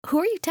Who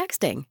are you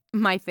texting?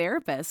 My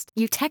therapist.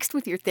 You text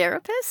with your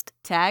therapist?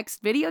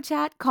 Text, video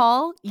chat,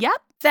 call.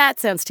 Yep. That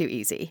sounds too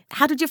easy.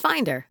 How did you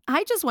find her?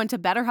 I just went to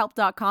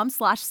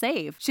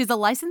betterhelp.com/save. She's a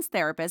licensed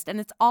therapist and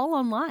it's all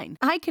online.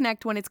 I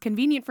connect when it's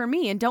convenient for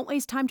me and don't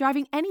waste time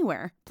driving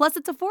anywhere. Plus,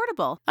 it's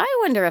affordable. I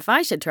wonder if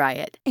I should try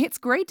it. It's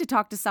great to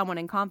talk to someone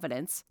in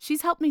confidence.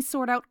 She's helped me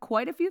sort out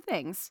quite a few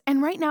things.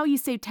 And right now you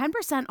save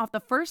 10% off the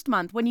first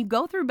month when you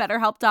go through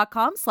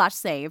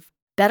betterhelp.com/save.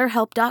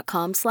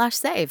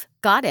 BetterHelp.com/save.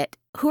 Got it.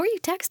 Who are you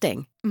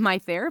texting? My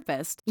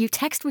therapist. You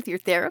text with your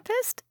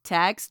therapist?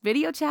 Text,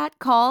 video chat,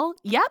 call.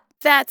 Yep.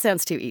 That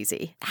sounds too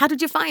easy. How did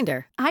you find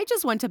her? I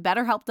just went to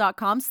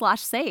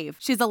betterhelp.com/save.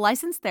 She's a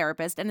licensed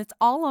therapist and it's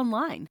all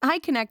online. I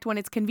connect when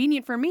it's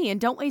convenient for me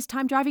and don't waste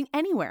time driving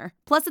anywhere.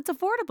 Plus, it's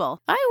affordable.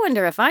 I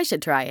wonder if I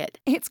should try it.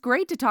 It's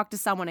great to talk to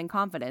someone in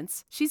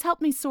confidence. She's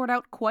helped me sort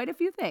out quite a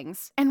few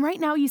things. And right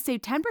now you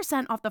save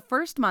 10% off the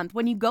first month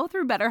when you go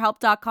through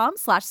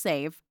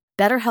betterhelp.com/save.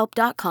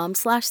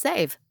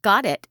 BetterHelp.com/save.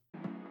 Got it.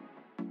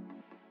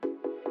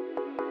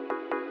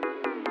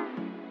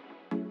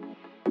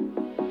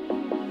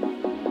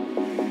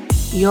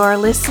 You're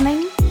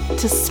listening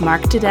to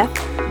Smart to Death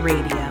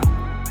Radio.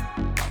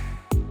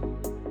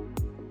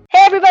 Hey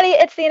everybody,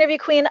 it's the interview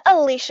queen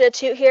Alicia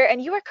Toot here,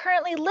 and you are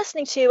currently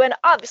listening to and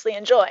obviously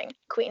enjoying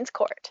Queen's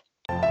Court.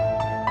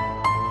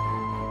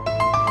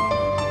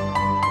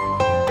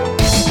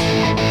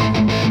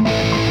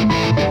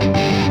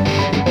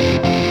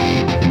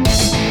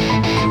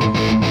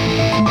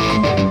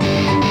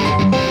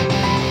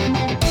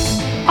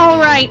 All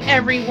right,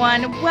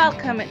 everyone,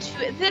 welcome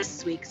to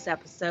this week's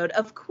episode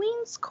of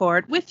Queen's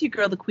Court with your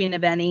girl, the Queen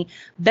of Any,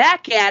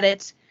 back at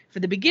it for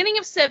the beginning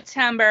of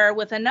September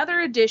with another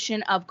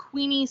edition of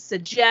Queenie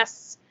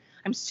Suggests.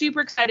 I'm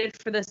super excited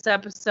for this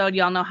episode.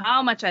 Y'all know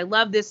how much I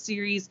love this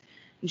series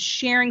and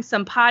sharing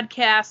some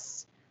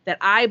podcasts that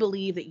I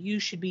believe that you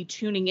should be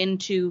tuning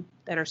into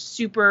that are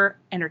super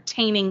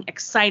entertaining,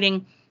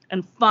 exciting,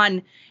 and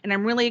fun. And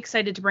I'm really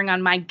excited to bring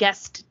on my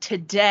guest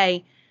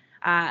today.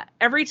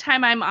 Every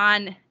time I'm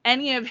on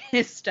any of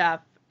his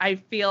stuff, I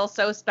feel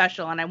so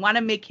special, and I want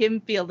to make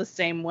him feel the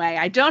same way.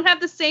 I don't have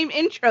the same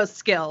intro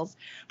skills,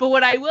 but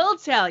what I will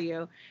tell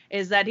you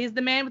is that he's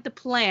the man with the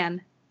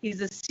plan. He's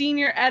a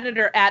senior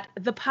editor at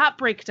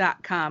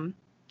thepopbreak.com.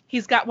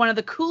 He's got one of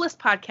the coolest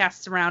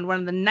podcasts around, one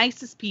of the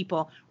nicest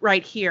people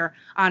right here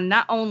on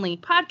not only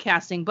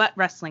podcasting, but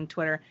wrestling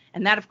Twitter.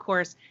 And that, of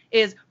course,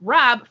 is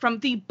Rob from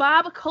the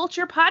Bob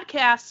Culture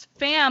Podcast.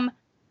 Fam,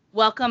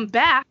 welcome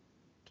back,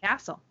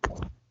 Castle.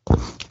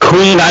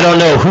 Queen, I don't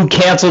know who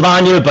canceled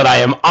on you, but I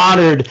am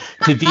honored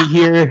to be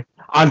here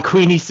on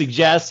Queenie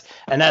Suggests.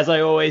 And as I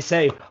always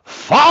say,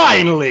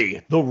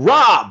 finally, the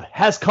Rob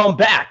has come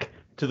back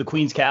to the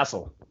Queen's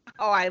Castle.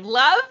 Oh, I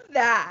love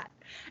that.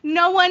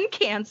 No one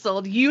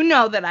canceled. You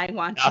know that I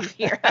want you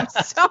here. I'm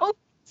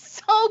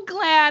so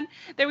glad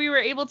that we were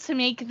able to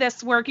make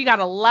this work. You got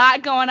a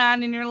lot going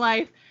on in your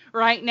life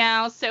right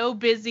now. So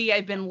busy.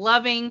 I've been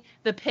loving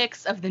the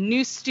pics of the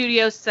new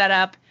studio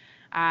setup.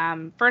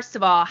 First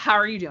of all, how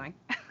are you doing?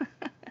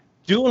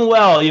 Doing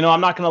well. You know, I'm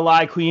not going to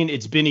lie, Queen.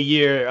 It's been a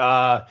year.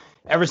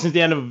 Ever since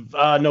the end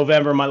of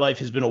November, my life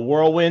has been a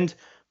whirlwind.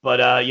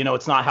 But, you know,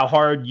 it's not how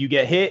hard you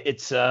get hit.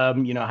 It's,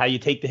 you know, how you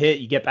take the hit,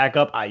 you get back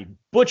up. I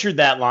butchered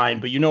that line,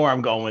 but you know where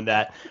I'm going with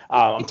that.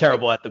 I'm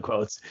terrible at the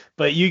quotes.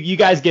 But you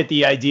guys get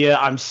the idea.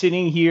 I'm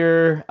sitting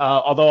here,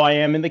 although I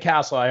am in the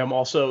castle, I am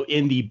also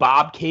in the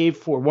Bob Cave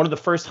for one of the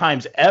first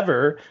times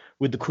ever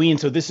with the Queen.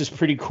 So this is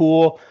pretty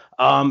cool.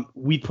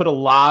 We put a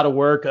lot of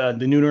work. The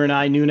Nooner and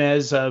I,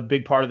 Nunez, a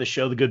big part of the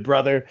show, The Good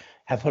Brother,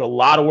 have put a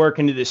lot of work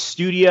into this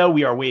studio.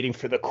 We are waiting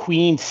for the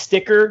Queen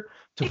sticker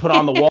to put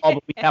on the wall,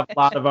 but we have a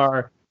lot of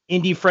our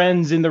indie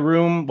friends in the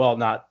room. Well,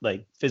 not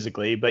like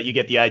physically, but you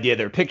get the idea.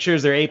 They're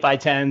pictures, they're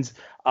 8x10s.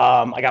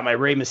 I got my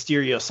Rey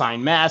Mysterio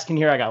signed mask in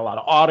here. I got a lot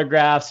of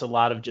autographs, a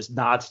lot of just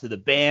nods to the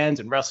bands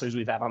and wrestlers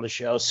we've had on the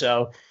show.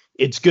 So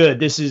it's good.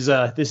 This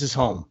is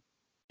home.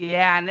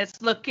 Yeah, and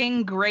it's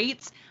looking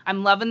great.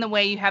 I'm loving the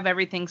way you have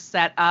everything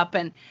set up.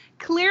 And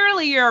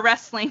clearly you're a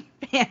wrestling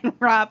fan,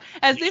 Rob,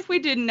 as if we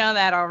didn't know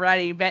that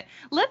already. But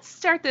let's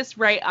start this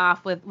right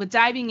off with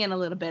diving in a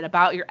little bit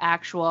about your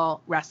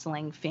actual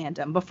wrestling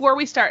fandom. Before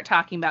we start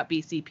talking about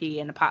BCP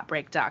and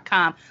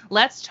thepopbreak.com,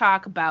 let's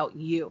talk about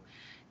you.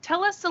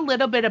 Tell us a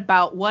little bit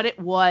about what it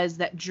was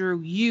that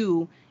drew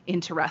you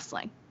into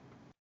wrestling.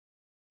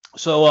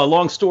 So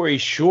long story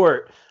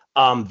short,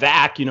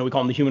 Vac, you know, we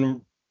call him the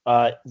Human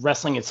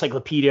Wrestling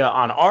Encyclopedia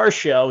on our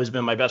show, has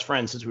been my best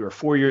friend since we were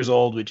 4 years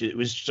old, which it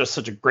was just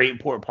such a great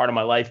important part of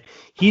my life.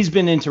 He's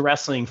been into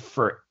wrestling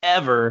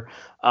forever.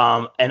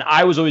 And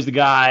I was always the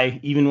guy,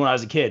 even when I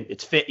was a kid.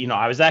 It's fit, you know,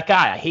 I was that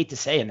guy. I hate to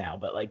say it now,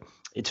 but like,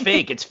 it's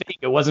fake. It's fake.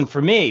 It wasn't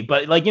for me.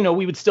 But like, you know,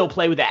 we would still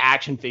play with the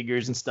action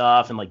figures and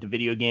stuff and like the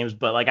video games,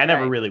 but like I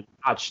never really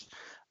watched.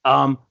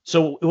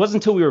 So it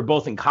wasn't until we were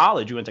both in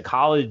college. We went to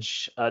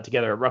college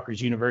together at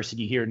Rutgers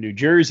University here in New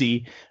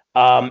Jersey.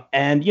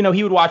 And, you know,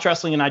 he would watch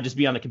wrestling and I'd just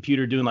be on the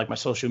computer doing like my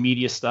social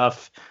media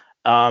stuff.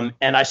 And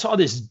I saw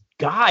this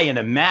guy in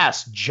a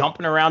mask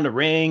jumping around the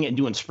ring and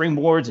doing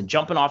springboards and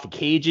jumping off of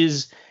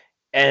cages.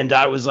 And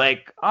I was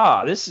like,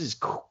 this is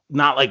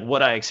not like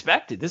what I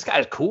expected. This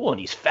guy's cool and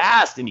he's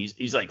fast and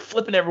he's like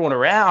flipping everyone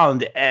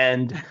around.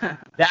 And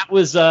that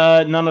was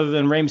none other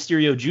than Rey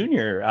Mysterio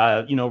Jr.,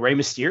 Rey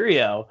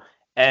Mysterio.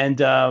 And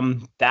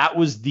that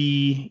was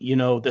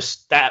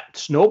that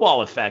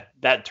snowball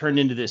effect that turned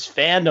into this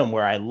fandom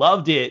where I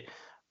loved it.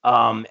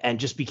 And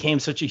just became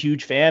such a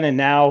huge fan. And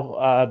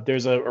now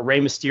there's a Rey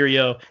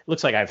Mysterio. It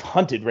looks like I've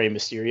hunted Rey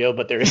Mysterio,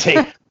 but there is a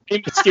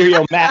Rey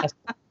Mysterio mask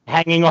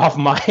hanging off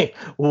my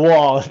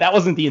wall. That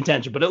wasn't the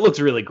intention, but it looks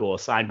really cool.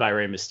 Signed by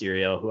Rey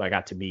Mysterio, who I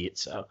got to meet.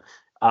 So,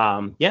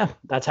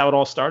 that's how it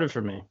all started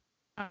for me.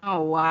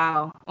 Oh,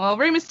 wow. Well,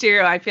 Rey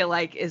Mysterio, I feel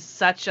like, is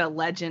such a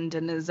legend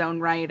in his own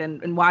right.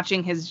 And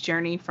watching his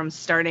journey from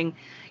starting,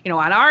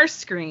 on our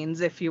screens,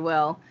 if you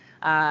will,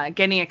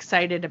 getting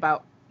excited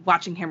about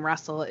watching him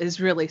wrestle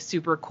is really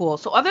super cool.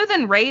 So other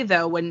than Rey,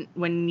 though,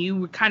 when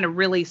you kind of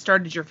really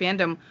started your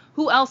fandom,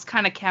 who else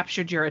kind of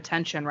captured your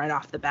attention right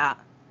off the bat?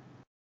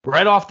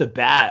 Right off the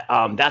bat,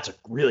 that's a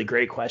really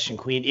great question,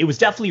 Queen. It was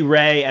definitely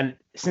Rey, and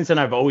since then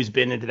I've always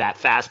been into that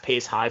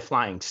fast-paced,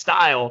 high-flying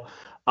style.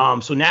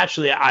 So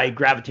naturally, I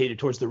gravitated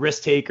towards the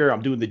risk taker.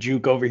 I'm doing the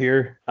juke over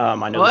here.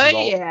 I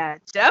know.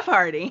 Jeff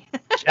Hardy.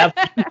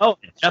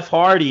 Jeff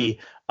Hardy.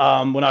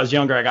 When I was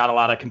younger, I got a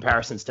lot of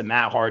comparisons to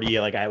Matt Hardy.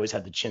 Like I always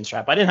had the chin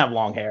strap. I didn't have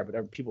long hair,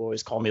 but people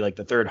always call me like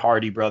the third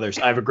Hardy brothers.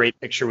 I have a great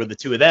picture with the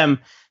two of them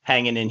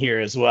hanging in here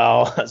as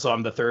well. So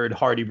I'm the third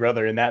Hardy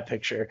brother in that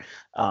picture,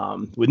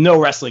 with no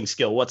wrestling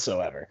skill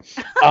whatsoever.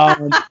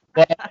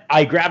 But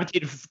I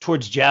gravitated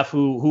towards Jeff,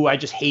 who I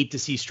just hate to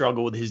see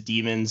struggle with his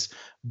demons.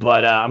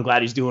 But I'm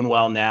glad he's doing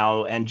well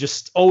now, and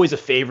just always a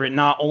favorite,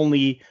 not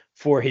only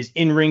for his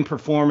in-ring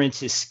performance,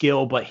 his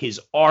skill, but his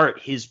art,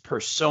 his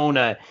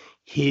persona,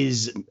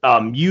 his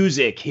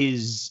music,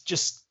 his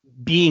just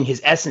being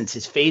his essence,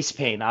 his face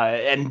paint.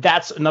 And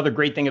that's another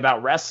great thing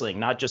about wrestling,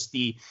 not just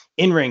the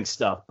in-ring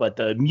stuff, but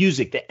the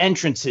music, the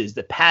entrances,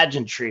 the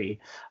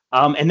pageantry.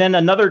 And then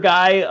another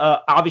guy,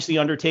 obviously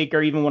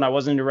Undertaker, even when I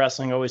wasn't into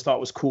wrestling, I always thought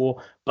was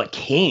cool. But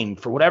Kane,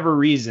 for whatever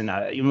reason,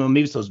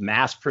 maybe it's those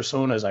mask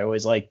personas I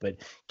always liked, but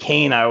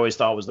Kane I always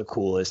thought was the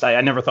coolest. I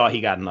never thought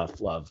he got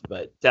enough love,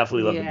 but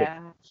definitely love the big.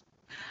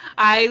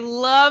 I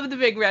love the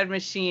Big Red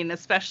Machine,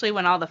 especially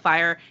when all the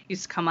fire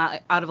used to come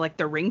out of like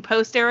the ring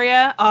post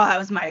area. Oh, that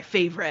was my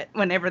favorite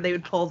whenever they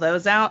would pull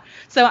those out.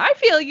 So I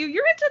feel you're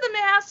into the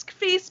mask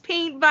face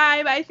paint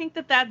vibe. I think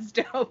that's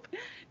dope.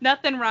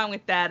 Nothing wrong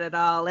with that at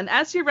all. And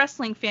as your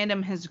wrestling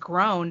fandom has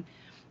grown,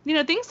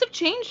 things have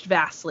changed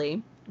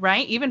vastly,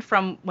 right? Even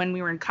from when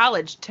we were in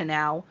college to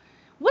now.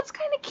 What's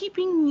kind of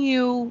keeping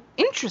you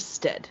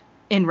interested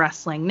in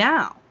wrestling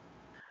now?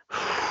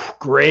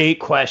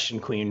 Great question,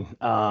 Queen.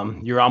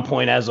 You're on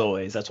point as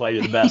always. That's why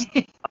you're the best.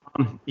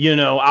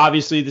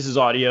 Obviously this is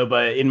audio,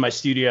 but in my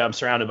studio, I'm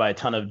surrounded by a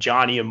ton of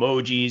Johnny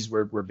emojis.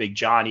 We're big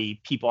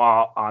Johnny people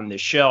on this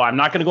show. I'm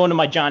not going to go into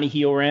my Johnny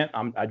heel rant,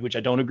 which I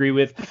don't agree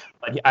with,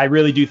 but I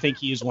really do think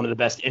he is one of the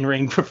best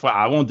in-ring.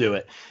 I won't do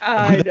it.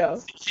 I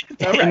know.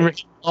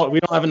 We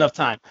don't have enough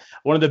time.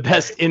 One of the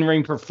best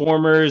in-ring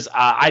performers.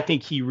 I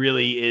think he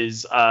really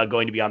is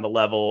going to be on the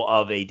level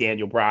of a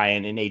Daniel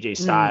Bryan and AJ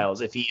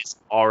Styles. If he is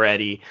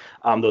already,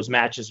 those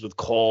matches with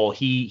Cole,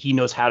 he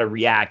knows how to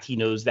react. He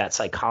knows that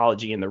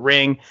psychology in the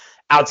ring.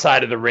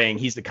 Outside of the ring,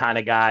 he's the kind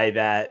of guy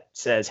that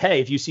says, hey,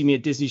 if you see me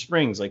at Disney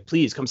Springs, like,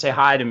 please come say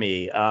hi to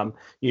me.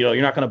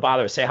 You're not going to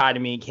bother. Say hi to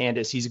me,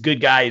 Candace. He's a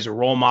good guy. He's a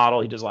role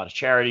model. He does a lot of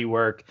charity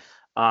work.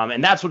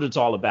 And that's what it's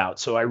all about.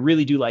 So I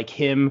really do like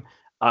him.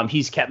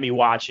 He's kept me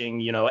watching,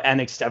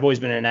 NXT. I've always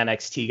been an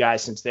NXT guy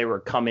since they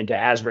were coming to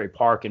Asbury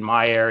Park in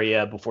my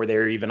area before they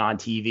were even on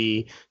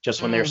TV,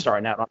 just when they were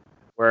starting out on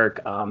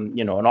work.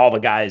 And all the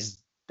guys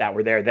that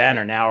were there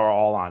then are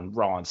all on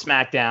Raw and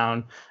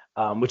SmackDown,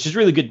 which is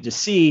really good to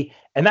see.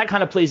 And that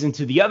kind of plays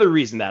into the other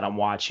reason that I'm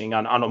watching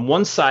on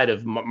one side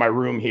of my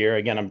room here.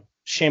 Again, I'm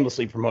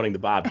shamelessly promoting the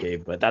Bob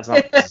Cave, but that's not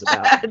what this is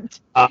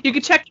about. You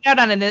can check it out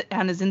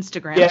on his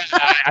Instagram. Yeah,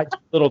 I do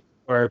a little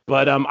more,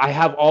 but I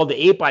have all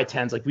the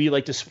 8x10s. Like, we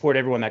like to support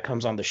everyone that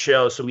comes on the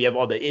show. So we have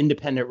all the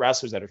independent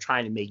wrestlers that are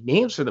trying to make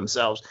names for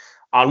themselves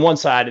on one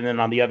side. And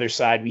then on the other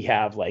side, we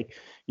have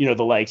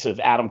the likes of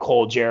Adam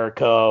Cole,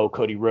 Jericho,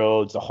 Cody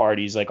Rhodes, the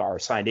Hardys, like our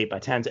signed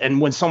 8x10s.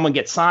 And when someone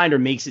gets signed or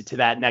makes it to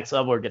that next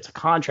level or gets a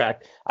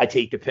contract, I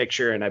take the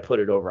picture and I put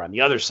it over on the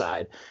other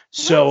side.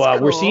 So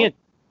cool.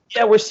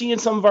 We're seeing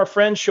some of our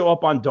friends show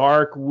up on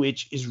Dark,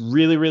 which is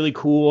really, really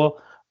cool.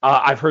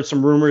 I've heard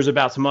some rumors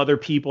about some other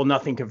people,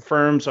 nothing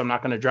confirmed, so I'm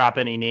not going to drop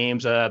any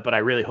names, but I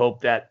really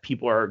hope that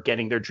people are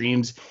getting their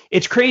dreams.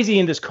 It's crazy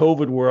in this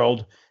COVID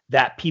world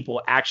that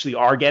people actually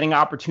are getting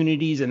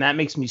opportunities, and that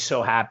makes me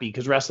so happy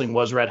because wrestling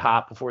was red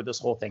hot before this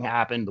whole thing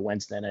happened, the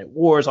Wednesday Night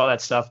Wars, all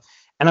that stuff.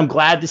 And I'm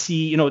glad to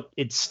see,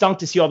 it stunk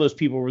to see all those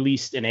people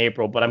released in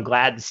April, but I'm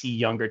glad to see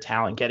younger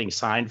talent getting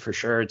signed for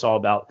sure. It's all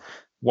about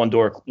one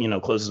door,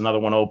 closes, another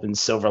one opens,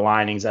 silver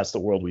linings. That's the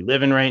world we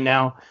live in right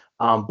now.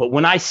 But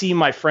when I see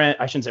I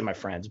shouldn't say my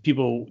friends,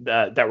 people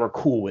that we're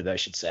cool with, I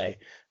should say,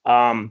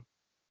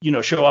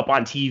 show up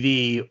on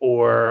TV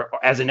or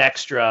as an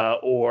extra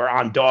or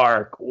on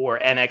Dark or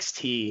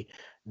NXT,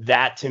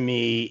 that to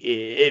me,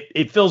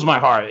 it fills my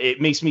heart.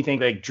 It makes me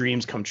think like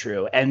dreams come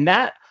true. And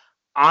that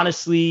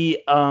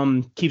honestly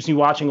keeps me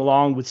watching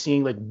along with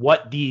seeing like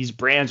what these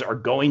brands are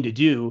going to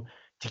do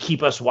to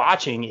keep us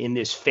watching in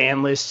this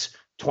fanless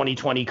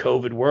 2020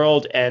 COVID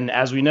world. And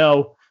as we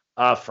know,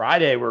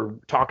 Friday we're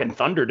talking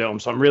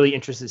Thunderdome. So I'm really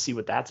interested to see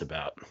what that's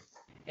about.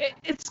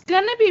 It's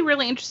going to be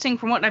really interesting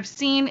from what I've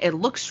seen. It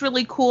looks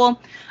really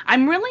cool.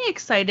 I'm really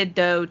excited,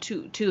 though,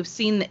 to have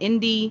seen the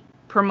indie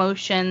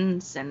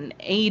promotions and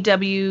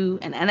AEW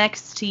and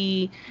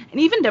NXT and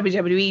even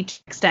WWE to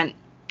an extent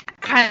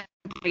kind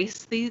of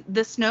embrace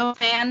this no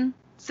fan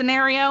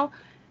scenario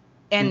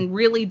and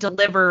really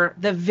deliver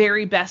the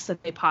very best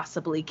that they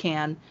possibly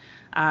can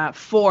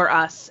for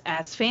us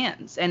as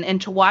fans,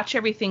 and to watch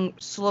everything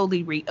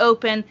slowly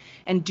reopen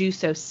and do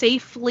so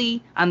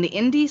safely on the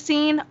indie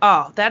scene.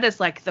 Oh, that is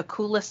like the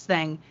coolest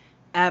thing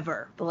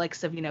ever. The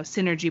likes of,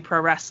 Synergy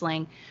Pro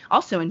Wrestling,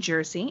 also in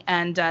Jersey,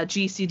 and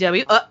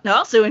GCW,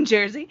 also in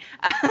Jersey.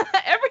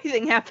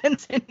 Everything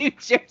happens in New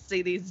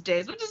Jersey these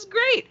days, which is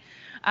great.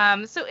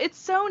 So it's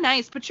so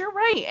nice, but you're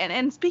right.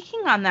 And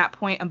speaking on that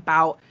point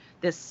about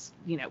this,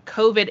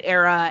 COVID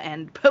era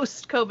and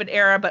post-COVID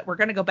era, but we're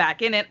going to go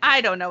back in it.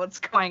 I don't know what's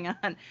going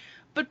on.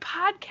 But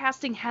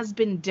podcasting has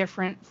been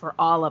different for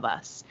all of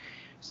us.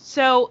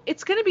 So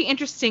it's going to be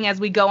interesting as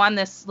we go on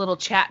this little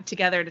chat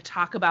together to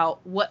talk about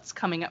what's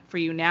coming up for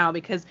you now,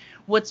 because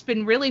what's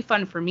been really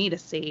fun for me to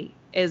see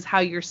is how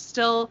you're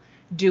still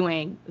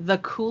doing the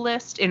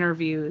coolest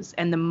interviews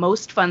and the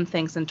most fun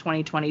things in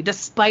 2020,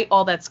 despite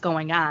all that's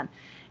going on.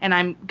 And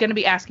I'm going to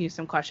be asking you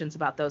some questions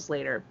about those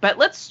later. But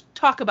let's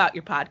talk about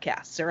your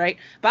podcasts, all right?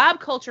 Bob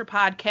Culture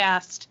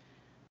Podcast.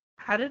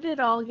 How did it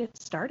all get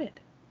started?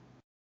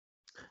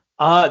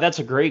 That's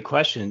a great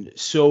question.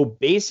 So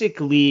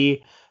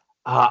basically,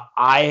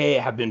 I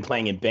have been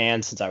playing in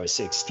bands since I was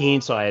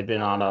 16. So I had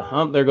been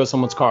on there goes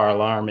someone's car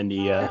alarm in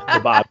the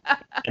Bob.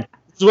 This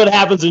is what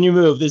happens when you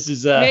move. This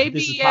is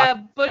maybe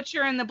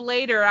Butcher and the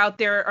Blade are out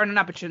there, or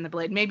not Butcher and the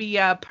Blade. Maybe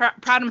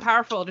Proud and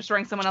Powerful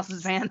destroying someone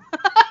else's van.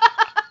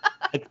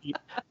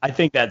 I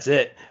think that's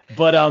it.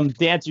 But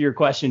to answer your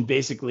question,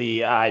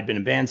 basically, I'd been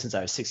in band since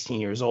I was 16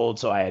 years old.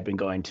 So I had been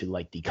going to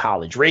like the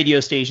college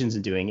radio stations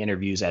and doing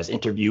interviews as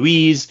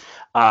interviewees.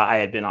 I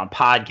had been on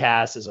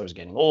podcasts as I was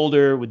getting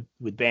older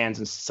with bands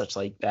and such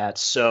like that.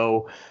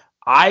 So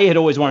I had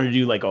always wanted to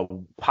do like a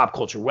pop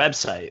culture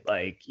website,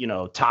 like,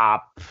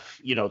 top,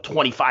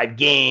 25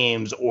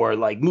 games or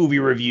like movie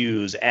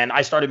reviews. And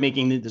I started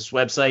making this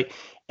website,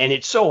 and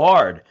it's so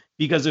hard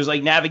because there's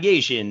like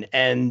navigation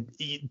and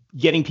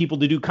getting people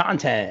to do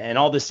content and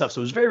all this stuff. So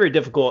it was very, very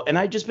difficult. And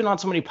I've just been on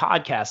so many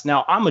podcasts.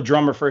 Now I'm a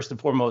drummer first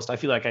and foremost. I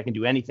feel like I can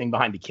do anything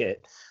behind the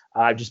kit.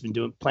 I've just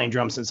been playing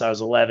drums since I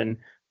was 11.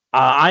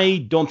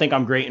 I don't think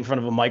I'm great in front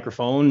of a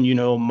microphone.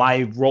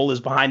 My role is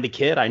behind the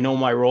kit. I know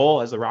my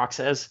role, as The Rock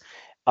says.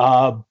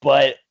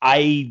 But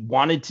I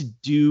wanted to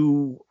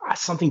do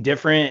something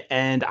different.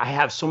 And I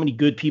have so many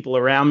good people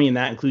around me, and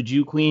that includes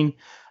you, Queen.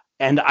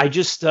 And I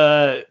just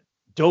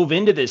dove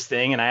into this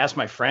thing, and I asked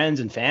my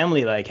friends and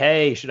family, like,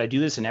 hey, should I do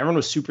this? And everyone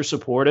was super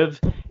supportive.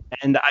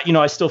 And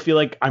I still feel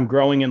like I'm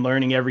growing and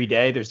learning every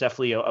day. There's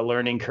definitely a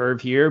learning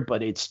curve here,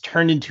 but it's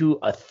turned into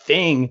a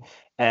thing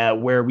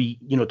where we,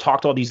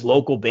 talk to all these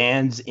local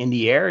bands in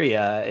the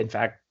area. In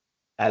fact,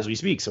 as we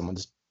speak,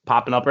 someone's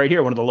popping up right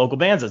here, one of the local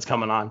bands that's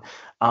coming on.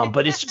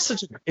 But it's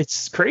just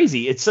it's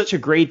crazy. It's such a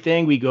great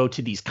thing. We go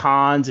to these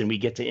cons and we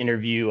get to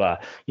interview,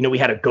 we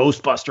had a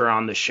Ghostbuster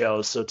on the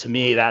show. So to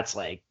me, that's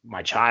like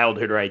my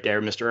childhood right there.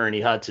 Mr.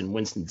 Ernie Hudson,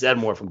 Winston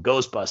Zedmore from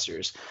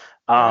Ghostbusters.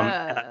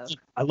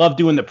 I love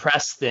doing the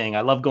press thing.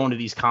 I love going to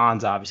these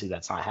cons. Obviously,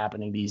 that's not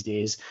happening these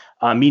days.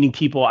 Meeting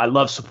people. I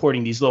love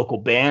supporting these local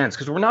bands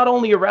because we're not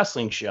only a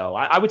wrestling show.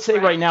 I would say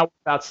right now,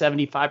 we're about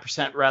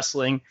 75%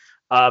 wrestling.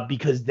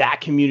 Because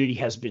that community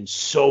has been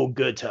so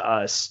good to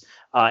us.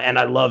 And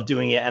I love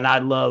doing it. And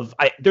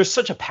there's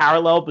such a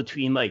parallel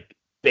between like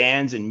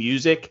bands and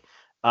music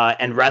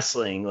and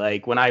wrestling.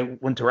 Like when I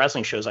went to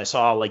wrestling shows, I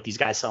saw like these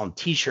guys selling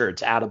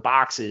t-shirts out of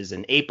boxes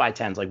and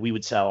 8x10s. Like we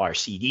would sell our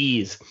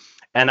CDs.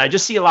 And I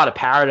just see a lot of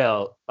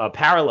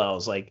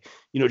parallels, like,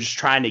 just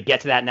trying to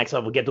get to that next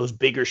level, get those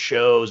bigger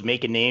shows,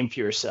 make a name for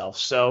yourself.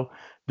 So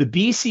the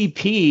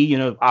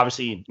BCP,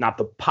 obviously not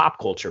the Pop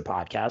Culture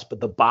Podcast, but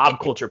the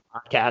Bob Culture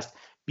Podcast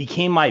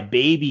became my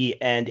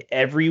baby. And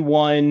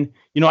everyone,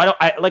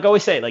 I like I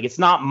always say, like, it's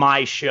not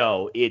my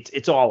show.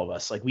 It's all of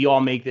us. Like we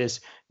all make this.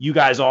 You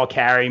guys all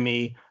carry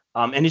me.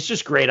 And it's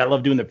just great. I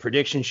love doing the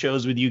prediction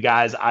shows with you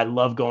guys. I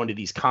love going to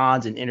these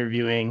cons and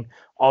interviewing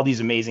all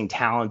these amazing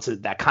talents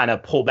that kind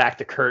of pull back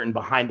the curtain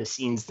behind the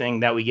scenes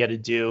thing that we get to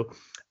do.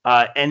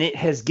 And it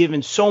has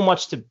given so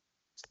much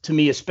to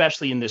me,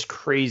 especially in this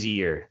crazy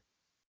year.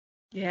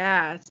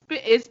 Yeah,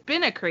 it's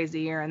been a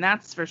crazy year, and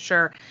that's for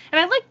sure. And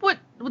I like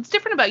what's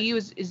different about you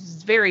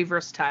is very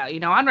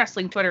versatile. On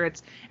wrestling Twitter,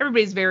 it's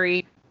everybody's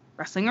very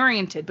wrestling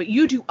oriented, but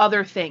you do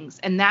other things,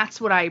 and that's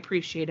what I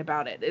appreciate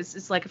about it.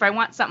 It's like if I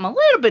want something a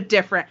little bit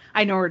different,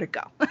 I know where to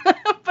go.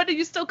 But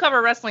you still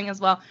cover wrestling as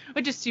well,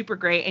 which is super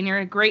great, and you're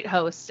a great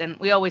host, and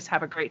we always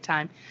have a great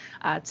time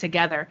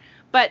together.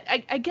 But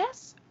I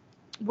guess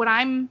what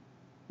I'm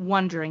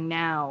wondering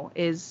now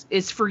is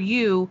for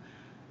you,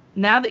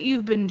 now that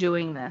you've been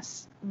doing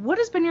this, what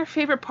has been your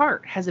favorite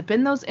part? Has it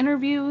been those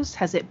interviews?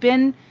 Has it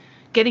been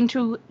getting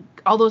to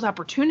all those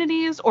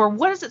opportunities? Or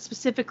what is it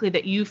specifically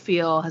that you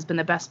feel has been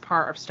the best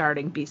part of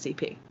starting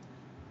BCP?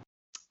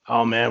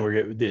 Oh man,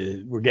 we're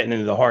getting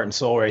into the heart and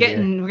soul here.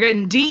 We're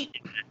getting deep.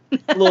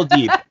 A little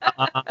deep.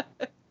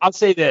 I'll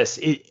say this.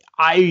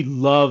 I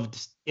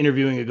loved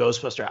interviewing a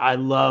Ghostbuster. I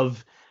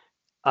love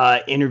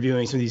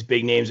interviewing some of these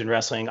big names in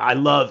wrestling. I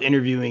love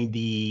interviewing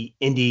the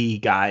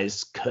indie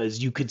guys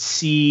because you could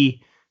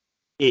see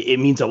it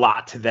means a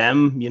lot to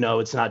them. You know,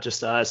 it's not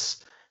just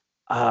us.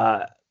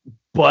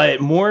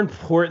 But more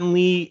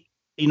importantly,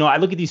 you know, I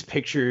look at these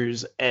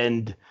pictures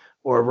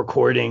or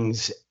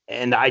recordings,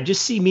 and I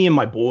just see me and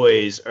my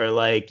boys, or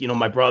like, you know,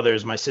 my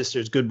brothers, my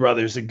sisters, good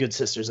brothers and good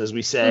sisters, as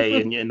we say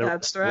in the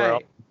That's right.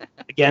 world.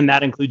 Again,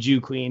 that includes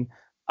you, Queen.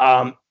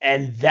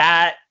 And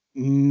that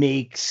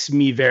makes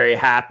me very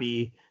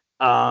happy.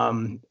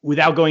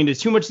 Without going into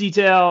too much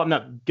detail, I'm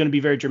not going to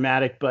be very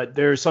dramatic, but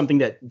there's something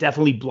that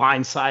definitely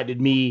blindsided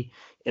me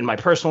in my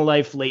personal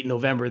life late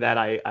November that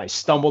I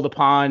stumbled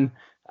upon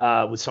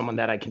with someone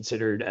that I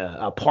considered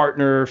a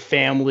partner,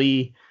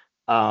 family,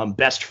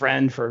 best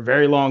friend for a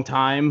very long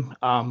time.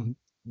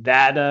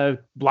 That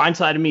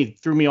blindsided me,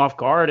 threw me off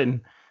guard, and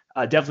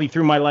definitely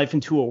threw my life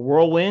into a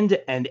whirlwind.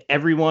 And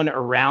everyone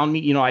around me,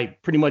 you know, I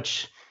pretty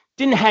much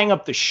didn't hang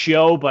up the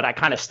show, but I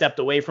kind of stepped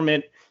away from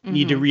it,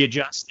 need to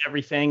readjust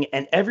everything.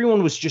 And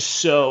everyone was just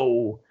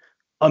so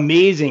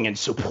amazing and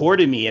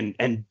supported me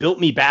and built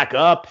me back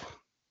up.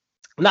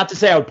 Not to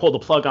say I would pull the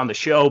plug on the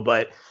show,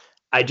 but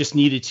I just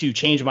needed to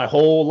change my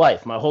whole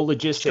life, my whole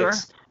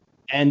logistics. Sure.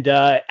 And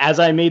as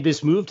I made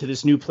this move to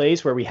this new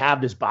place where we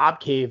have this Bob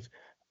Cave,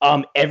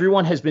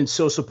 everyone has been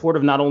so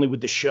supportive, not only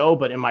with the show,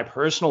 but in my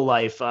personal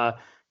life.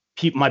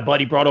 My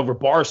buddy brought over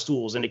bar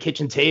stools and a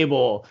kitchen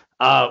table.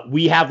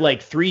 We have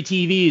like 3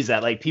 TVs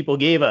that like people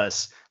gave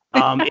us.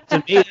 It's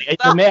amazing.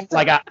 It's amazing.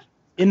 Like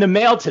in the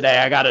mail today,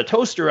 I got a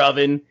toaster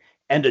oven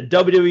and a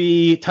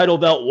WWE title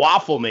belt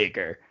waffle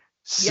maker.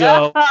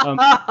 So,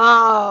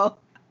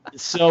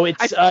 so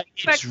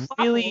it's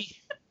really,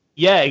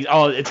 yeah.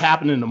 Oh, it's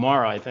happening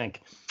tomorrow, I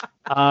think.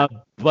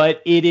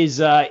 But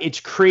it's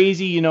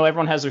crazy. You know,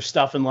 everyone has their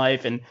stuff in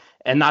life, and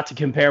not to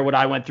compare what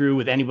I went through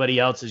with anybody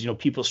else's. You know,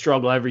 people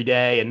struggle every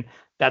day, and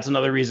that's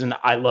another reason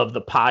I love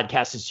the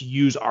podcast, is to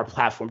use our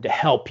platform to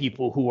help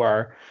people who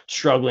are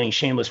struggling.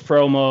 Shameless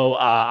promo.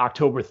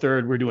 October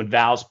 3rd, we're doing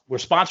Val's. We're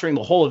sponsoring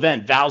the whole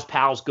event. Val's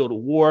Pals Go to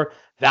War.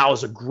 Val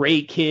is a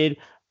great kid.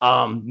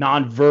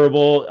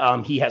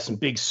 Nonverbal. He has some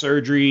big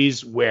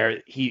surgeries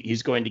where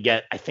he's going to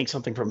get, I think,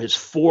 something from his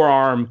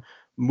forearm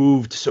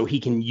moved so he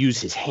can use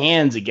his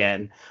hands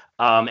again.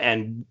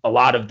 And a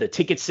lot of the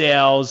ticket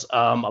sales,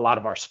 a lot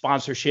of our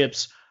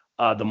sponsorships,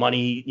 the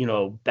money, you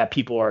know, that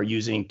people are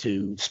using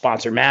to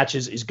sponsor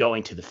matches is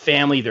going to the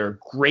family. They're a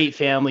great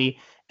family.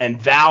 And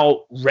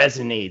Val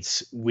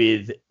resonates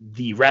with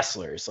the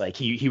wrestlers. Like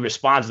he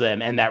responds to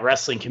them and that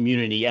wrestling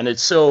community. And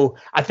it's so,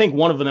 I think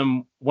one of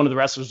the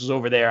wrestlers was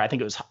over there. I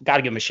think it was, got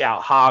to give him a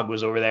shout. Hog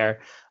was over there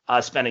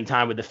spending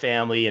time with the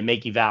family and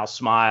making Val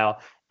smile.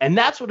 And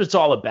that's what it's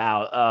all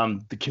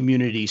about, the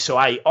community. So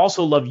I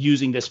also love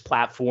using this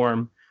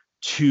platform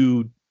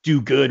to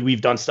do good.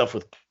 We've done stuff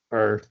with,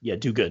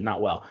 do good,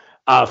 not well,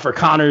 for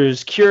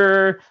Connor's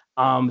Cure,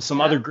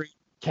 some other great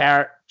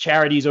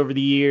charities over the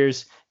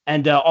years.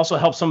 And also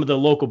help some of the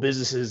local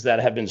businesses that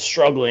have been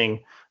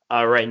struggling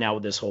right now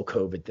with this whole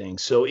COVID thing.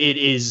 So it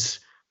is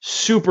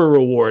super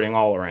rewarding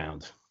all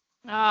around.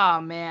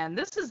 Oh man,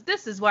 this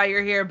is why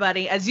you're here,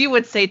 buddy. As you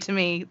would say to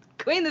me,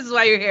 Queen, this is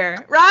why you're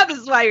here. Rob, this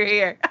is why you're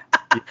here.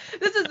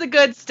 This is the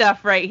good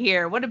stuff right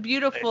here. What a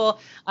beautiful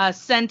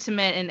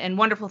sentiment and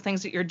wonderful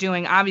things that you're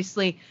doing.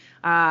 Obviously,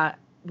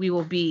 we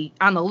will be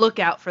on the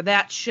lookout for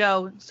that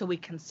show so we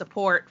can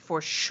support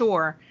for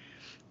sure.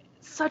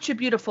 Such a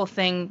beautiful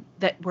thing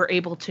that we're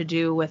able to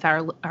do with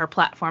our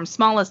platform,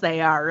 small as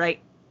they are, right?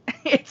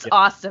 It's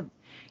awesome.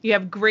 You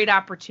have great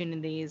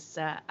opportunities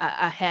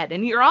ahead.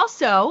 And you're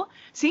also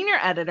senior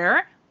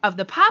editor of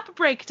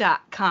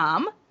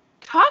thepopbreak.com.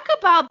 Talk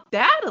about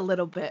that a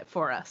little bit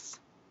for us.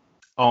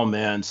 Oh,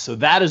 man. So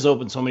that has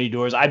opened so many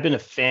doors. I've been a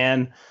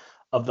fan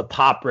of the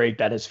Pop Break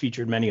that has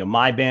featured many of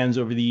my bands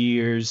over the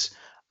years.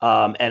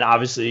 And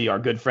obviously our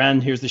good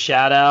friend, here's the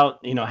shout out,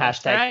 you know,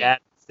 hashtag right.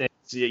 that.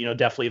 You know,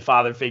 definitely a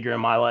father figure in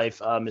my life,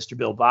 Mr.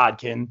 Bill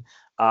Bodkin.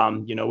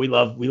 You know, we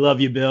love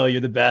you, Bill.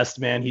 You're the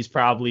best, man. He's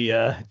probably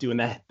doing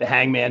the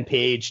Hangman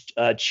Page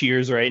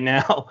cheers right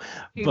now.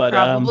 He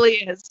probably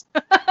is.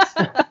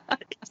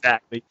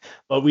 Exactly.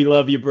 But we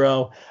love you,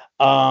 bro.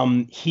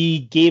 He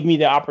gave me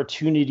the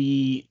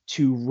opportunity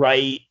to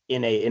write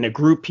in a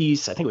group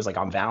piece. I think it was like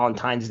on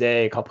Valentine's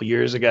Day a couple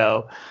years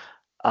ago.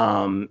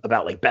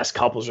 about like best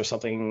couples or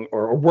something,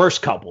 or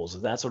worst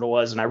couples. That's what it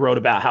was. And I wrote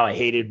about how I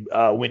hated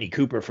Winnie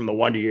Cooper from the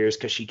Wonder Years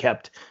because she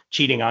kept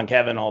cheating on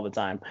Kevin all the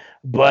time.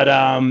 But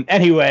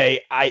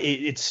anyway,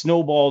 it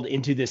snowballed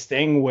into this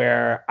thing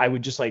where I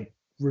would just like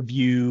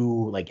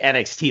review like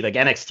NXT. Like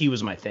NXT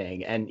was my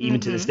thing. And even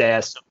to this day,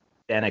 I still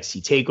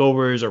NXT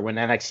takeovers, or when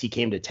NXT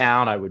came to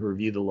town, I would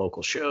review the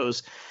local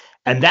shows.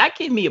 And that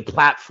gave me a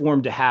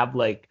platform to have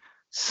like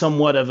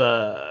somewhat of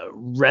a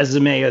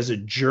resume as a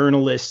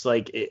journalist,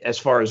 like as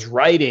far as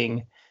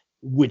writing,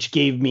 which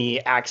gave me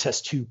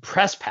access to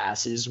press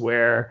passes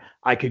where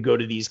I could go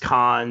to these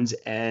cons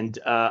and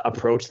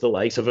approach the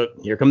likes of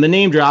here come the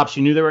name drops.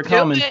 You knew they were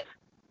coming.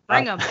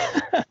 Bring them.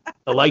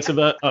 The likes of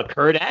a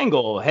Kurt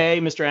Angle. Hey,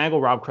 Mr. Angle,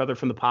 Rob Crothers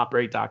from the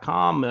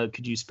popbreak.com.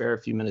 Could you spare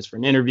a few minutes for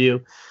an interview?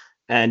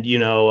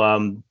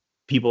 And,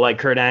 people like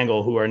Kurt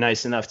Angle who are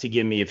nice enough to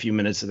give me a few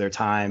minutes of their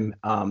time.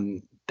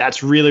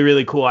 That's really,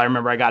 really cool. I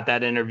remember I got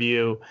that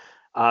interview.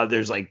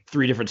 There's like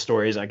 3 different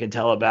stories I could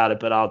tell about it,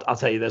 but I'll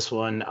tell you this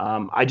one.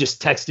 I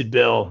just texted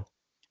Bill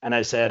and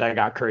I said, I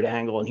got Kurt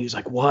Angle, and he was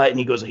like, what? And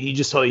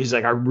he's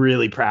like, I'm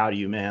really proud of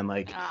you, man.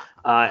 Like,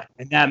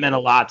 and that meant a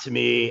lot to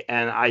me.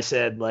 And I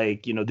said,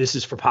 like, this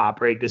is for Pop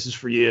Break. This is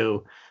for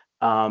you.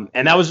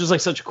 And that was just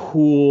like such a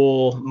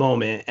cool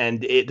moment.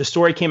 And the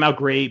story came out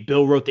great.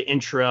 Bill wrote the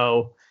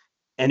intro.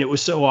 And it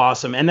was so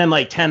awesome. And then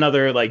like 10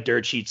 other like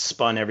dirt sheets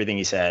spun everything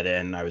he said.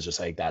 And I was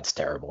just like, that's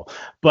terrible.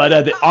 But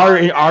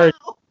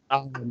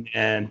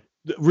and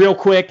real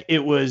quick,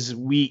 it was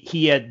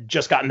he had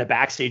just gotten the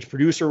backstage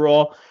producer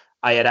role.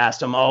 I had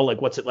asked him, like,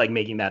 what's it like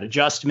making that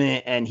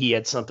adjustment? And he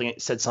had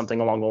said something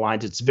along the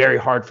lines, it's very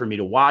hard for me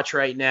to watch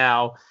right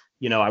now.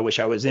 I wish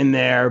I was in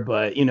there,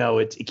 but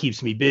it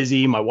keeps me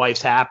busy. My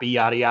wife's happy,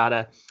 yada,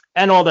 yada.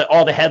 And all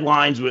the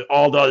headlines with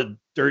all the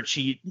dirt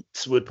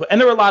sheets would put, and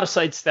there were a lot of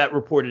sites that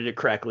reported it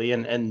correctly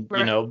and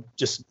right.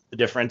 Just the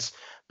difference,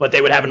 but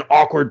they would have an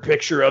awkward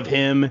picture of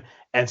him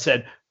and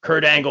said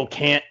Kurt Angle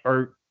can't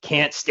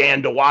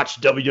stand to watch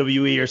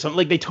WWE or something.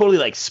 Like they totally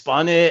like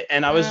spun it.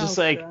 And I was just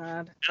like,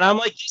 God. And I'm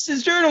like, this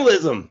is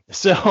journalism.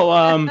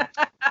 So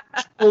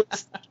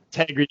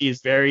integrity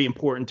is very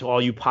important to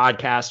all you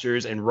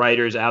podcasters and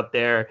writers out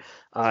there.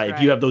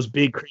 If you have those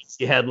big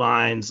crazy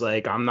headlines,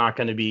 like I'm not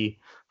going to be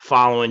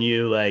following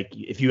you. Like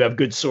if you have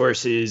good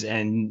sources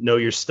and know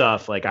your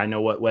stuff, like I know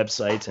what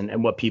websites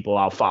and what people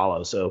I'll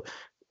follow. So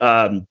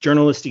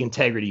journalistic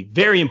integrity,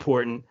 very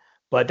important.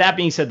 But that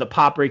being said, the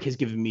Pop Break has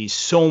given me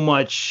so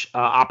much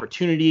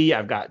opportunity.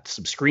 I've got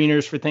some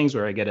screeners for things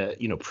where I get to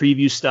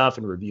preview stuff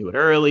and review it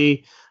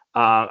early.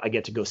 I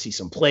get to go see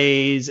some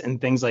plays and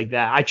things like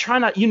that. I try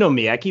not,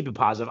 me, I keep it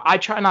positive. I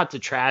try not to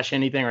trash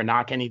anything or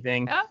knock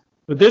anything. Yeah.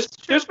 But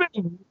there's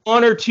been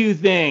 1 or 2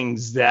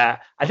 things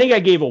that I think I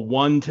gave a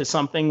 1 to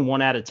something,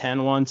 1 out of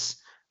 10 once.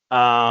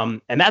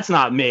 And that's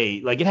not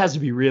me. Like it has to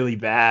be really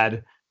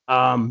bad.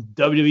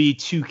 WWE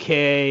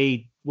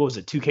 2K, what was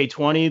it?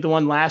 2K20, the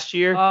one last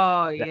year.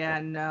 Oh yeah,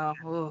 no.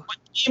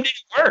 It didn't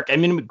work. I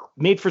mean, it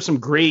made for some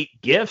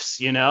great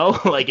GIFs,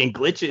 like in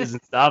glitches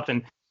and stuff.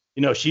 And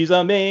she's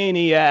a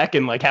maniac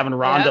and like having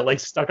Rhonda like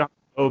stuck on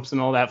ropes and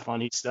all that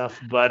funny stuff.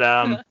 But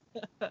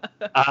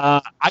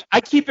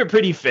I keep it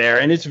pretty fair,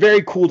 and it's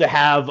very cool to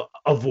have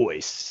a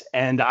voice.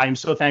 And I'm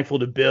so thankful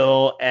to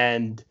Bill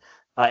and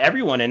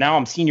everyone. And now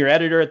I'm senior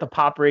editor at the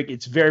Pop Break.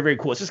 It's very, very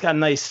cool. It's just got a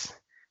nice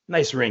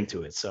ring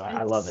to it. So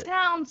I love it.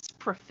 Sounds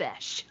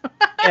profesh.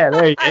 Yeah,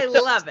 there you go. I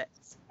love it.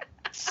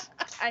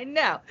 I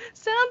know.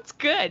 Sounds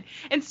good.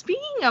 And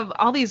speaking of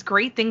all these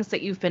great things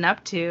that you've been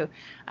up to,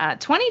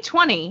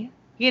 2020,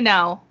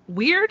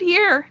 weird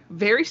year,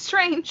 very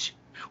strange.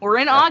 We're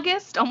in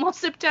August, almost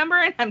September,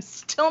 and I'm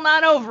still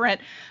not over it.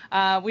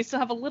 We still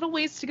have a little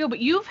ways to go, but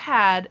you've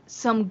had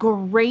some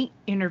great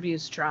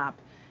interviews drop.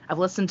 I've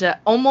listened to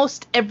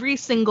almost every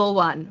single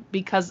one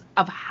because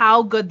of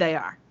how good they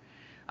are.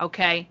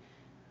 Okay?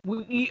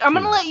 I'm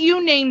going to let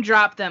you name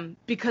drop them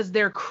because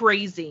they're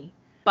crazy,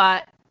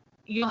 but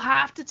you'll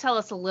have to tell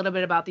us a little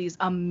bit about these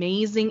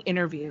amazing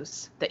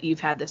interviews that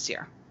you've had this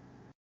year.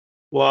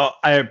 Well,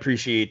 I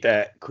appreciate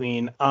that,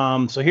 Queen.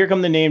 So here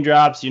come the name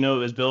drops.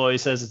 As Bill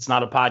always says, it's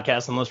not a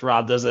podcast unless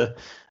Rob does a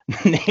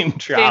name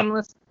drop.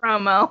 Shameless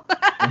promo.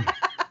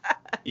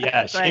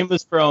 Yeah,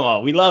 shameless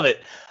promo. We love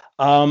it.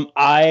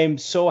 I'm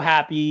so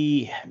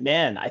happy,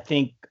 man. I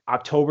think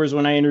October is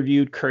when I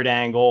interviewed Kurt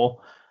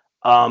Angle.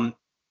 And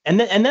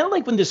then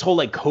like when this whole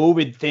like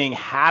COVID thing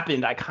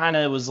happened, I kind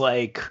of was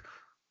like,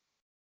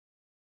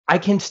 I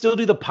can still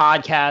do the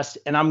podcast,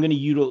 and I'm going to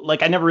utilize,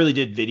 like I never really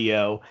did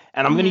video,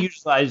 and I'm going to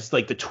utilize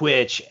like the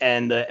Twitch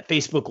and the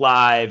Facebook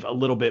Live a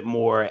little bit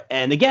more.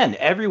 And again,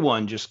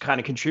 everyone just kind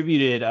of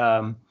contributed.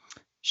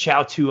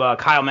 Shout to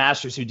Kyle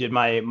Masters, who did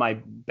my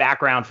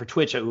background for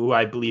Twitch, who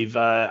I believe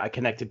I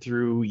connected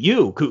through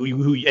you,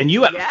 and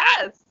you have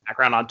a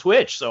background on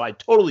Twitch. So I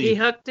totally he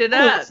hooked it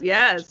up.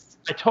 Yes.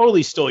 I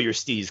totally stole your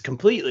steez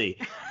completely.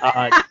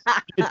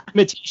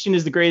 Imitation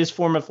is the greatest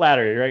form of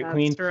flattery, right,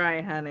 Queen? That's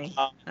right, honey.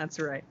 That's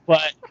right.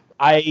 But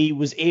I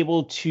was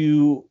able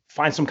to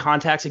find some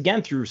contacts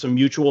again through some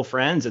mutual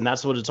friends, and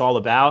that's what it's all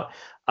about.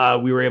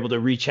 we were able to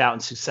reach out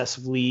and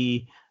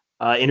successfully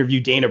interview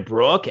Dana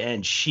Brooke,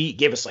 and she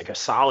gave us like a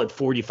solid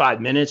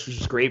 45 minutes, which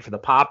was great for the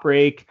pop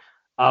break.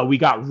 We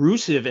got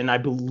Rusev, and I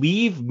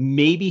believe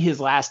maybe his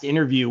last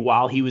interview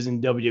while he was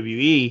in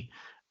WWE.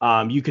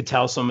 You could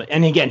tell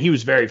and again, he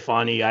was very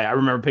funny. I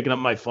remember picking up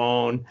my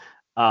phone,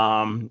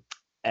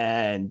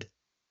 and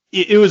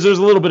there was a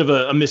little bit of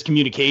a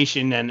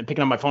miscommunication, and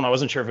picking up my phone, I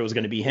wasn't sure if it was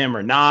going to be him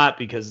or not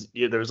because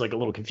there was like a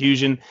little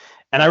confusion.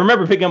 And I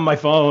remember picking up my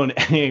phone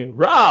and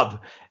Rob,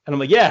 and I'm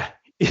like, yeah,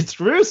 it's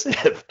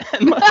Rusev.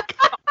 And like,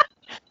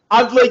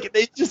 I'm like,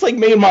 it just like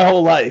made my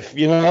whole life,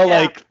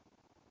 like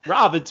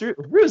Rob, it's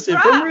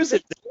Rusev from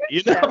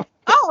Rusev,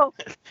 Oh,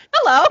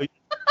 hello.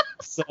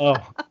 So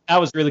that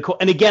was really cool.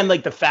 And again,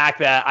 like the fact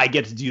that I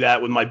get to do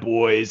that with my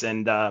boys,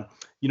 and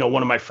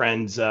one of my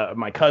friends,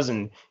 my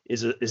cousin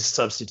is a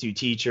substitute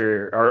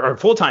teacher or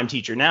full-time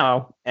teacher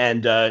now.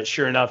 And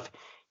sure enough,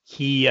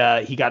 he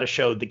got to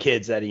show the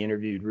kids that he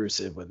interviewed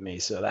Rusev with me.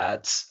 So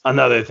that's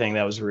another thing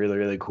that was really,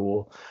 really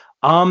cool.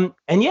 And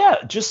yeah,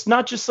 just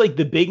not just like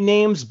the big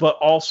names, but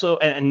also,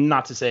 and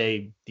not to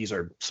say these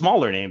are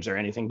smaller names or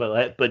anything,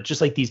 but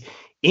just like these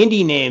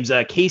indie names,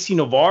 Casey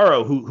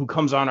Navarro, who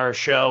comes on our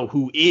show,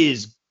 who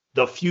is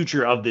the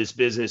future of this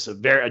business.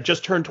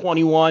 Just turned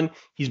 21.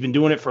 He's been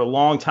doing it for a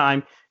long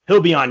time.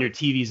 He'll be on your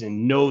TVs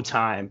in no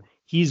time.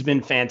 He's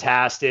been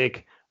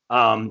fantastic.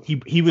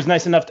 He was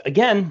nice enough to,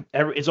 again,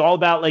 it's all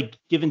about like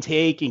give and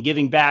take and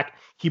giving back.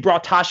 He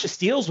brought Tasha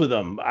Steeles with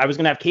him. I was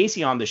going to have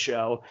Casey on the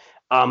show.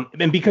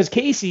 And because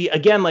Casey,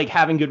 again, like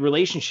having good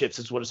relationships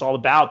is what it's all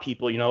about.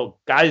 People,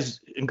 guys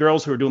and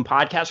girls who are doing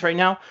podcasts right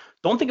now,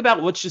 don't think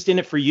about what's just in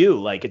it for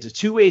you. Like it's a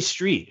two-way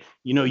street.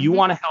 You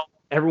want to help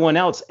everyone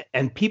else,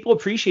 and people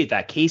appreciate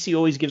that. Casey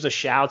always gives us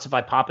shouts if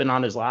I pop in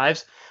on his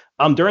lives.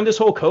 During this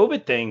whole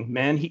COVID thing,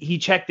 man, he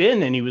checked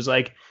in and he was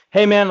like,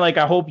 hey man, like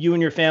I hope you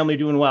and your family are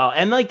doing well.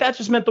 And like that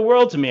just meant the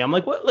world to me. I'm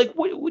like, what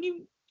are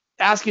you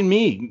asking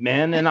me,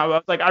 man? And I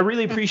was like, I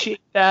really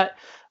appreciate that.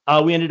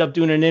 We ended up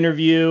doing an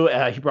interview.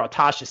 He brought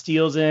Tasha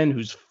Steeles in,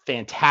 who's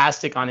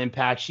fantastic on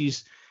Impact.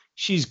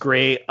 She's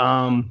great.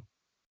 And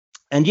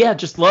yeah,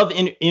 just love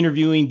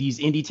interviewing these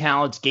indie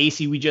talents.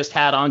 Gacy, we just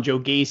had on Joe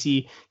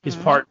Gacy. His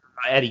partner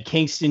Eddie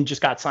Kingston just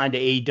got signed to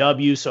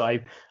AEW. So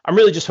I'm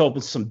really just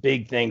hoping some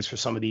big things for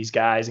some of these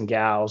guys and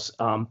gals.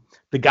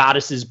 The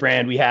Goddesses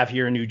brand we have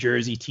here in New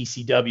Jersey,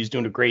 TCW, is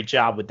doing a great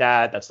job with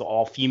that. That's the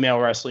all-female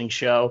wrestling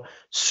show.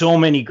 So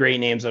many great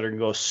names that are going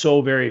to go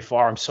so very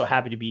far. I'm so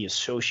happy to be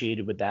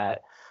associated with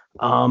that.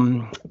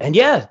 And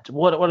yeah,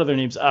 what other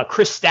names?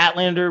 Chris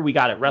Statlander, we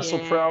got at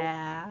WrestlePro.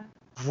 Yeah.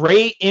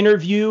 Great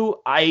interview.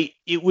 I'll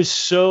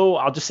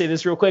just say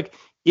this real quick.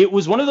 It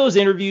was one of those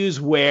interviews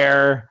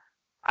where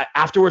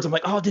afterwards I'm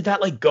like, oh, did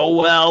that like go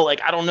well?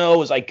 Like, I don't know.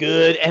 Was I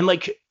good? And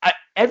like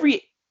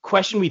every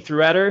question we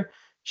threw at her,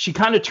 she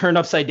kind of turned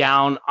upside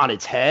down on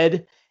its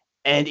head,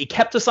 and it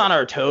kept us on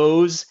our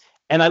toes.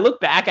 And I look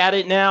back at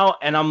it now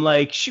and I'm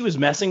like, she was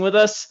messing with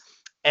us,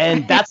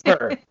 and that's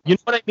her. You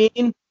know what I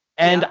mean?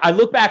 And I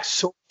look back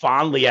so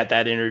fondly at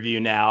that interview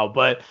now.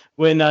 But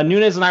when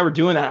Nunes and I were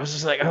doing that, I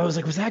was like,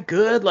 was that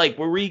good? Like,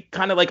 were we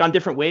kind of like on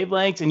different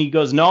wavelengths? And he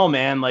goes, no,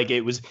 man, like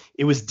it was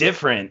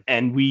different.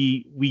 And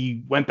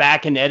we went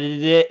back and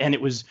edited it, and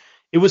it was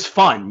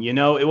fun.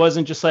 It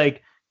wasn't just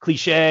like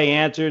cliche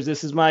answers.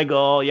 This is my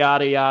goal,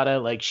 yada, yada.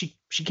 Like she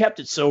kept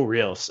it so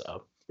real.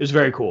 So it was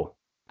very cool.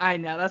 I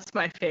know, that's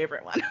my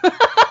favorite one.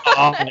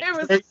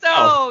 It was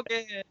so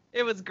good.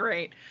 It was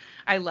great.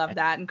 I love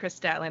that. And Chris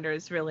Statlander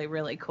is really,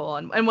 really cool.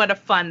 And what a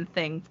fun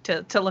thing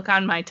to look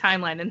on my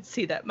timeline and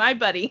see that my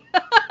buddy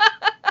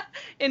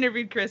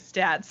interviewed Chris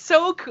Stat.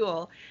 So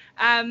cool.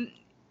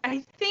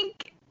 I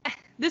think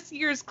this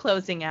year's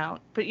closing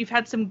out, but you've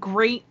had some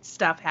great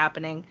stuff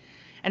happening.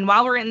 And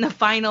while we're in the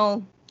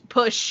final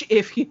push,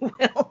 if you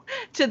will,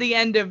 to the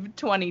end of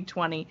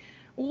 2020,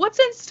 what's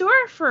in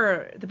store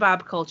for the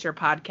Bob Culture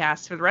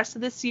podcast for the rest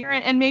of this year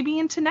and maybe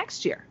into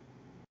next year?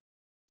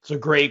 It's a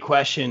great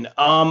question.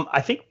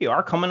 I think we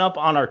are coming up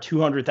on our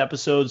 200th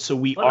episode, so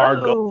we are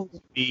going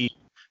to be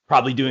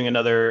probably doing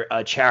another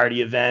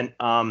charity event.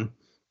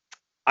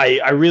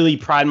 I really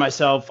pride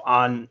myself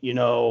on,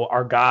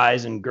 our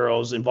guys and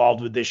girls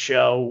involved with this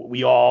show.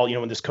 We all,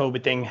 when this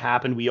COVID thing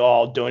happened, we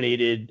all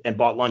donated and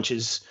bought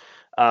lunches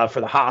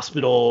for the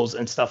hospitals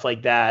and stuff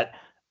like that.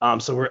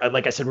 So we're,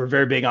 like I said, we're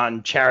very big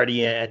on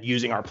charity and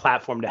using our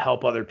platform to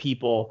help other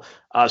people.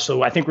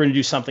 So I think we're going to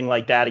do something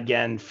like that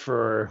again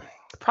for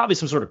probably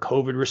some sort of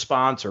COVID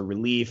response or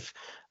relief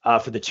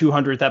for the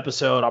 200th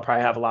episode. I'll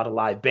probably have a lot of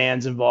live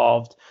bands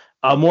involved.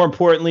 More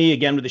importantly,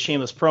 again, with a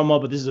shameless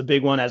promo, but this is a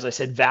big one. As I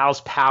said,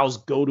 Val's Pals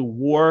Go to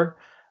War.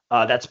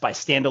 That's by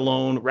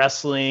Standalone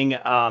Wrestling.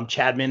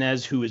 Chad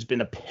Minez, who has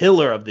been a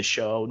pillar of the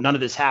show. None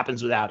of this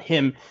happens without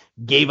him.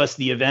 Gave us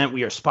the event.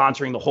 We are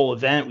sponsoring the whole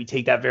event. We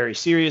take that very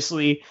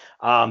seriously.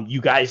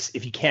 You guys,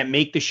 if you can't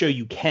make the show,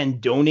 you can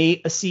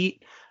donate a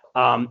seat.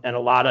 And a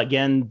lot,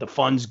 again, the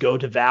funds go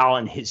to Val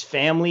and his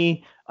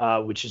family,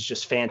 which is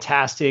just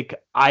fantastic.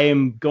 I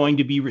am going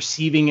to be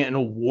receiving an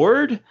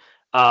award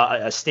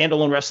a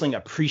standalone wrestling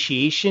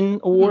appreciation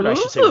award. I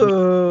should say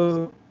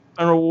Ooh.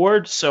 an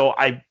award. So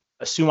I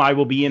assume I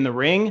will be in the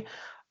ring.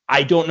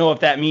 I don't know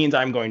if that means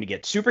I'm going to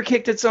get super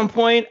kicked at some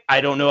point.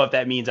 I don't know if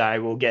that means I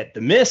will get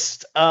the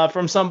mist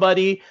from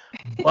somebody,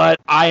 but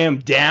I am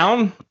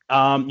down.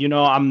 I'm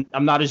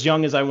not as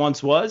young as I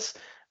once was,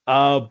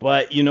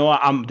 but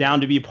I'm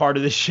down to be part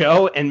of the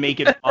show and make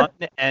it fun.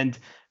 And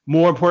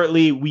more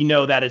importantly, we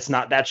know that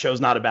that show's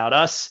not about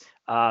us.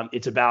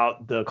 It's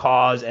about the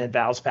cause and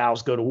Val's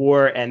Pals Go to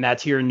War, and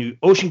that's here in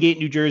Ocean Gate,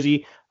 New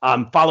Jersey.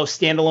 Follow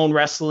Standalone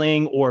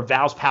Wrestling or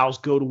Val's Pals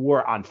Go to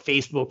War on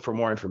Facebook for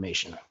more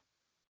information.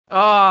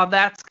 Oh,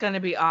 that's going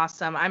to be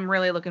awesome. I'm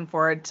really looking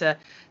forward to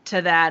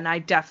that, and I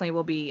definitely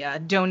will be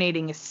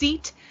donating a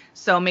seat.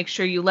 So make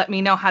sure you let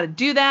me know how to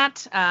do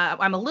that.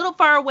 I'm a little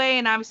far away,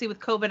 and obviously with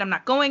COVID, I'm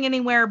not going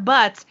anywhere,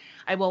 but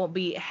I will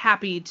be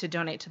happy to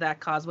donate to that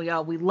cause. We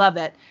love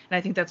it, and I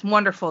think that's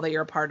wonderful that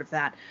you're a part of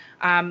that.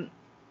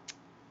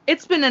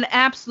 It's been an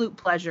absolute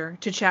pleasure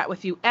to chat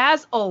with you,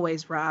 as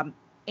always, Rob,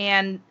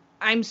 and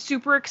I'm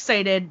super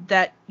excited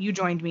that you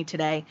joined me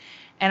today.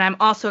 And I'm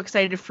also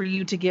excited for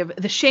you to give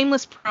the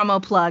shameless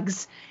promo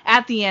plugs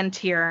at the end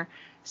here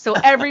so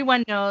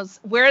everyone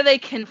knows where they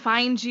can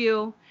find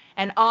you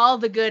and all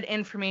the good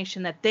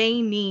information that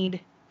they need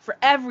for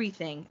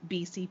everything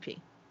BCP.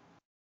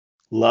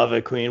 Love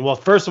it, Queen. Well,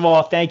 first of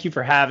all, thank you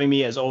for having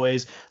me. As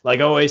always, like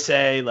I always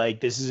say,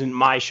 this isn't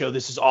my show.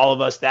 This is all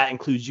of us. That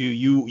includes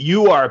you.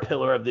 You are a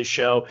pillar of this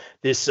show.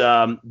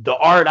 The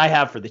art I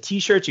have for the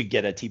t-shirts, you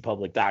get at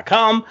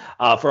tpublic.com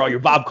for all your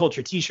Bob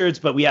Culture t-shirts.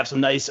 But we have some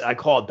nice, I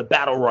call it the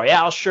Battle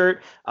Royale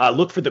shirt.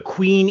 Look for the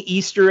Queen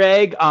Easter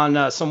egg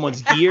on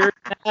someone's gear.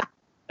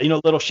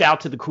 Little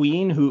shout to the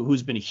Queen,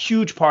 who's been a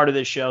huge part of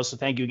this show. So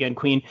thank you again,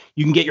 Queen.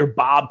 You can get your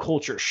Bob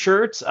Culture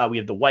shirts. We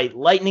have the White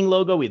Lightning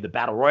logo. We have the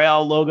Battle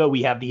Royale logo.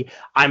 We have the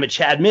I'm a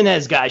Chad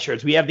Minez guy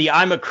shirts. We have the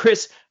I'm a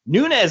Chris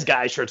Nunez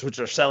guy shirts, which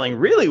are selling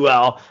really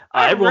well.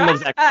 Everyone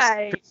loves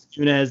that. Chris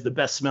Nunez, the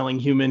best smelling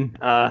human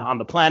on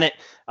the planet.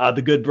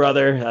 The good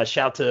brother.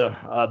 Shout to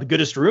the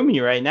goodest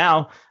roomie right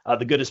now.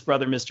 The goodest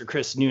brother, Mr.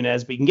 Chris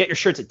Nunez. But you can get your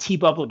shirts at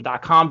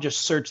tpublic.com.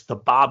 Just search the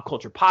Bob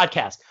Culture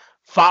Podcast.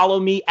 Follow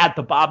me at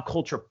the Bob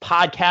Culture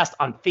Podcast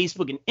on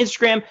Facebook and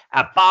Instagram,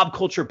 at Bob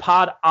Culture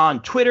Pod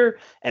on Twitter,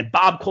 and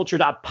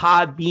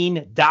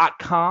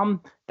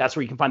bobculture.podbean.com. That's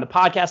where you can find the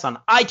podcast on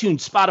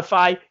iTunes,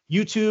 Spotify,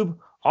 YouTube,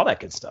 all that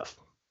good stuff.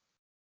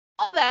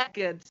 All that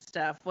good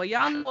stuff. Well,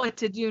 y'all know what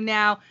to do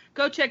now.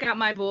 Go check out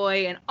my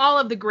boy and all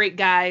of the great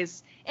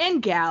guys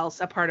and gals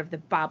a part of the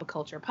Bob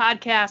Culture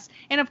Podcast,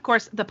 and of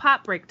course,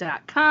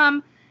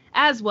 thepopbreak.com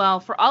as well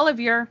for all of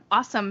your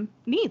awesome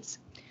needs.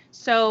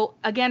 So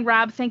again,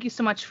 Rob, thank you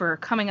so much for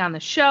coming on the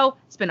show.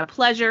 It's been a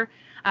pleasure.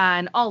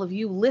 And all of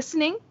you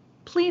listening,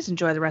 please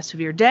enjoy the rest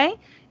of your day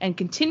and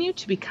continue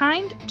to be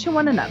kind to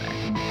one another.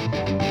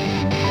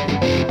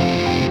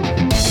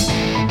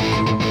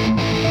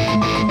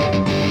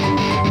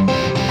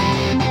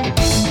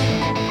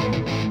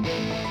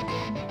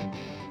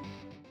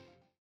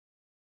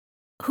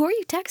 Who are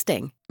you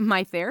texting?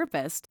 My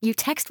therapist. You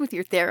text with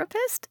your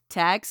therapist?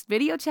 Text,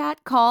 video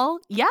chat, call.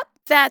 Yep.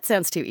 That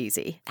sounds too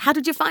easy. How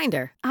did you find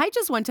her? I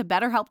just went to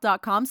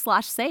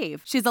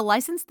betterhelp.com/save. She's a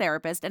licensed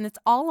therapist and it's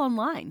all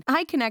online.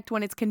 I connect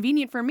when it's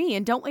convenient for me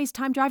and don't waste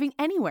time driving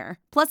anywhere.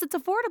 Plus, it's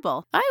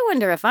affordable. I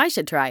wonder if I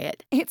should try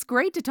it. It's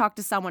great to talk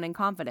to someone in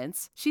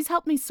confidence. She's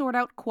helped me sort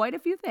out quite a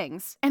few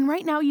things. And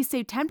right now you save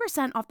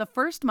 10% off the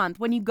first month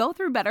when you go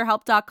through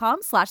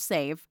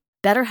betterhelp.com/save.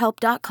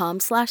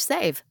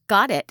 BetterHelp.com/save.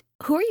 Got it.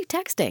 Who are you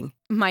texting?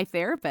 My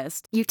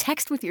therapist. You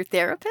text with your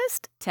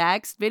therapist?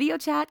 Text, video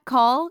chat,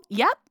 call.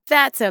 Yep.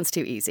 That sounds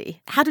too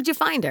easy. How did you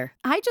find her?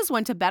 I just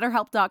went to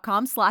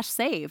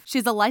betterhelp.com/save.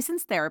 She's a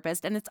licensed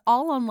therapist and it's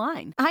all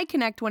online. I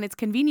connect when it's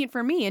convenient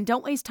for me and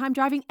don't waste time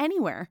driving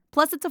anywhere.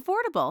 Plus, it's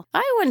affordable.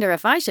 I wonder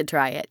if I should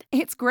try it.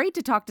 It's great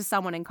to talk to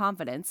someone in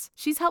confidence.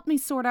 She's helped me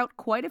sort out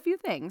quite a few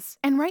things.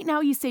 And right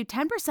now you save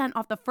 10%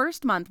 off the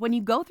first month when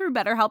you go through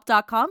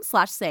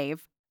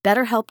betterhelp.com/save.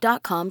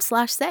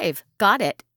 BetterHelp.com/save. Got it.